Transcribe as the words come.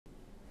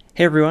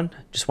Hey everyone,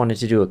 just wanted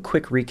to do a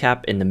quick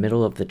recap in the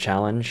middle of the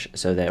challenge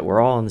so that we're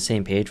all on the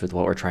same page with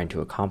what we're trying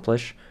to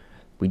accomplish.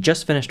 We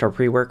just finished our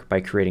pre-work by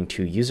creating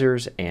 2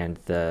 users and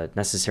the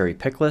necessary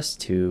pick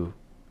list to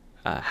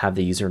have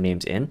the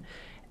usernames in,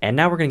 and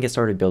now we're going to get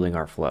started building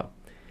our flow.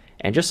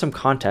 And just some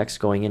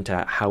context going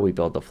into how we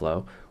build the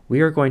flow,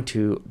 we are going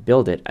to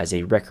build it as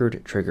a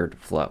record-triggered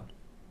flow.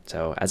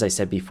 So as I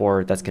said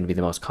before, that's going to be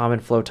the most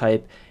common flow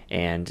type,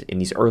 and in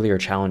these earlier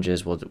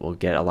challenges, we'll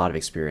get a lot of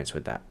experience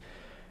with that.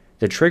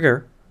 The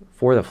trigger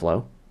for the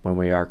flow, when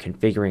we are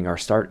configuring our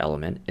start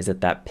element, is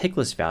that pick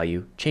list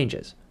value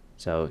changes.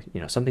 So,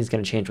 something's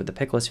going to change with the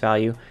pick list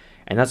value,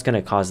 and that's going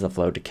to cause the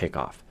flow to kick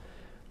off.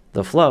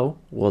 The flow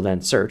will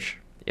then search,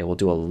 it will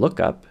do a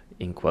lookup,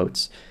 in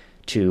quotes,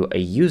 to a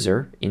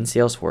user in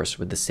Salesforce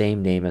with the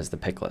same name as the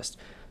pick list.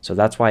 So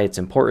that's why it's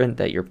important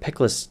that your pick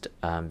list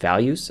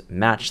values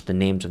match the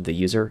names of the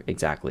user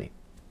exactly.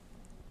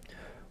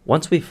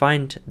 Once we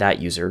find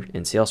that user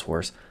in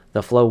Salesforce,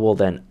 the flow will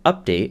then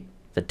update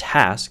the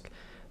task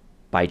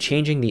by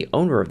changing the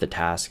owner of the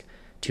task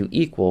to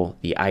equal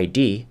the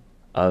ID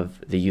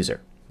of the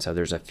user. So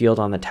there's a field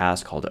on the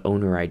task called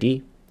owner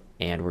ID,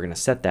 and we're going to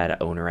set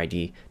that owner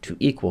ID to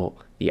equal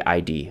the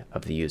ID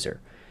of the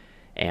user.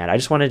 And I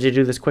just wanted to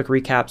do this quick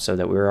recap so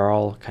that we're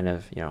all kind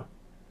of,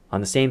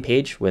 on the same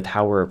page with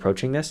how we're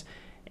approaching this.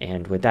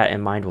 And with that in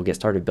mind, we'll get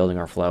started building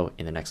our flow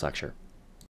in the next lecture.